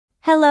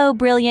Hello,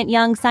 brilliant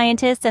young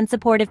scientists and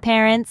supportive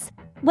parents.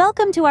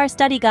 Welcome to our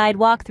study guide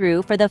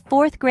walkthrough for the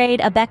 4th grade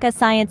Abeka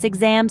Science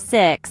Exam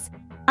 6.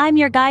 I'm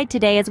your guide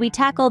today as we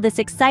tackle this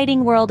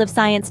exciting world of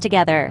science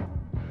together.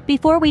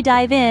 Before we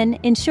dive in,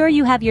 ensure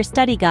you have your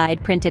study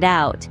guide printed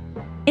out.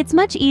 It's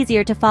much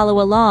easier to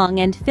follow along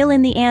and fill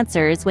in the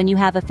answers when you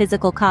have a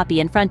physical copy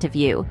in front of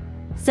you.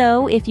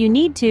 So, if you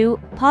need to,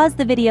 pause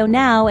the video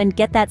now and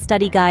get that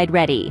study guide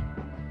ready.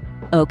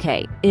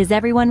 Okay, is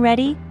everyone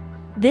ready?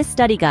 This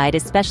study guide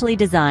is specially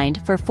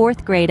designed for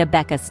 4th grade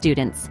Abeka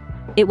students.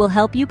 It will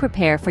help you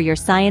prepare for your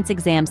Science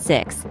Exam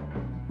 6.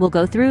 We'll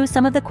go through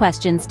some of the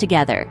questions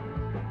together.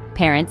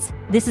 Parents,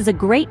 this is a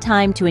great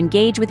time to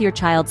engage with your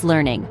child's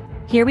learning.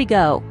 Here we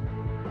go.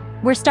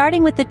 We're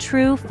starting with the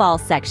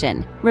true-false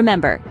section.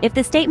 Remember, if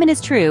the statement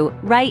is true,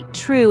 write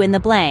true in the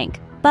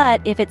blank. But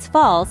if it's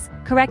false,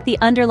 correct the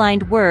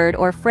underlined word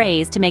or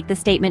phrase to make the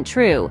statement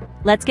true.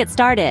 Let's get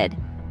started.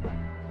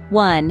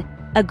 1.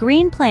 A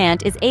green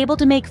plant is able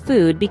to make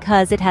food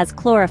because it has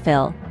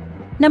chlorophyll.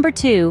 Number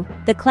 2,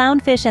 the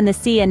clownfish and the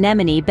sea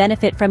anemone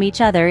benefit from each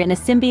other in a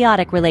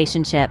symbiotic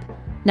relationship.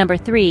 Number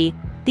 3,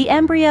 the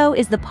embryo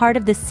is the part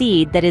of the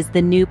seed that is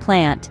the new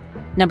plant.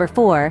 Number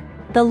 4,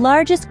 the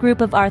largest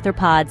group of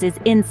arthropods is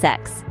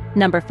insects.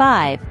 Number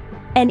 5,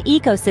 an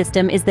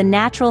ecosystem is the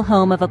natural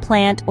home of a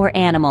plant or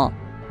animal.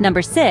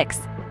 Number 6,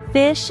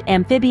 fish,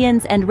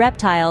 amphibians, and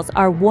reptiles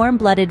are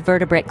warm-blooded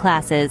vertebrate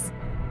classes.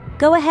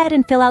 Go ahead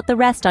and fill out the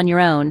rest on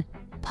your own.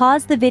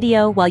 Pause the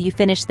video while you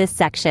finish this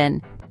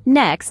section.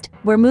 Next,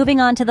 we're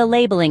moving on to the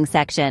labeling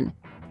section.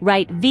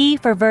 Write V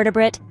for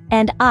vertebrate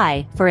and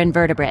I for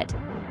invertebrate.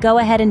 Go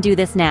ahead and do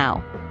this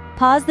now.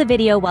 Pause the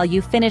video while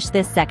you finish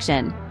this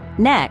section.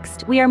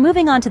 Next, we are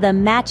moving on to the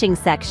matching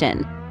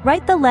section.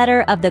 Write the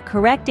letter of the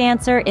correct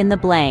answer in the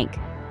blank.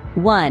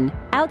 1.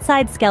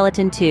 Outside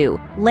skeleton. 2.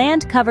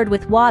 Land covered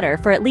with water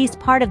for at least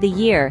part of the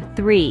year.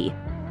 3.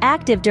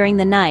 Active during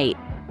the night.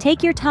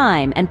 Take your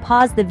time and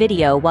pause the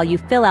video while you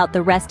fill out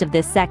the rest of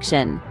this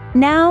section.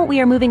 Now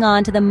we are moving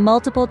on to the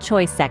multiple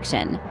choice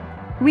section.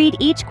 Read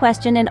each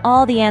question and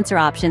all the answer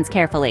options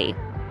carefully.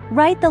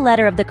 Write the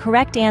letter of the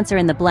correct answer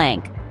in the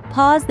blank.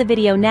 Pause the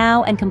video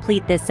now and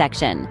complete this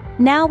section.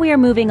 Now we are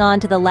moving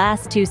on to the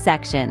last 2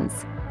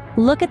 sections.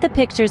 Look at the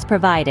pictures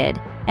provided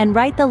and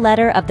write the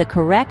letter of the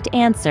correct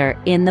answer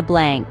in the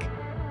blank.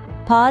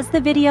 Pause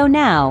the video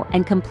now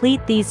and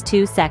complete these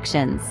 2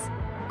 sections.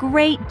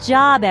 Great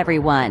job,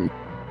 everyone!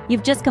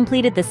 You've just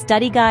completed the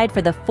study guide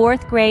for the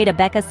 4th grade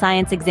Abeka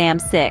Science Exam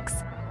 6.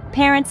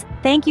 Parents,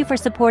 thank you for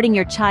supporting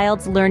your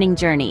child's learning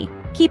journey.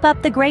 Keep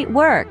up the great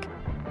work.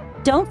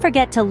 Don't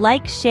forget to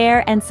like,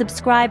 share, and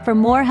subscribe for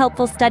more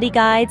helpful study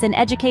guides and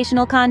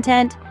educational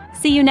content.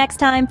 See you next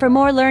time for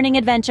more learning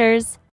adventures.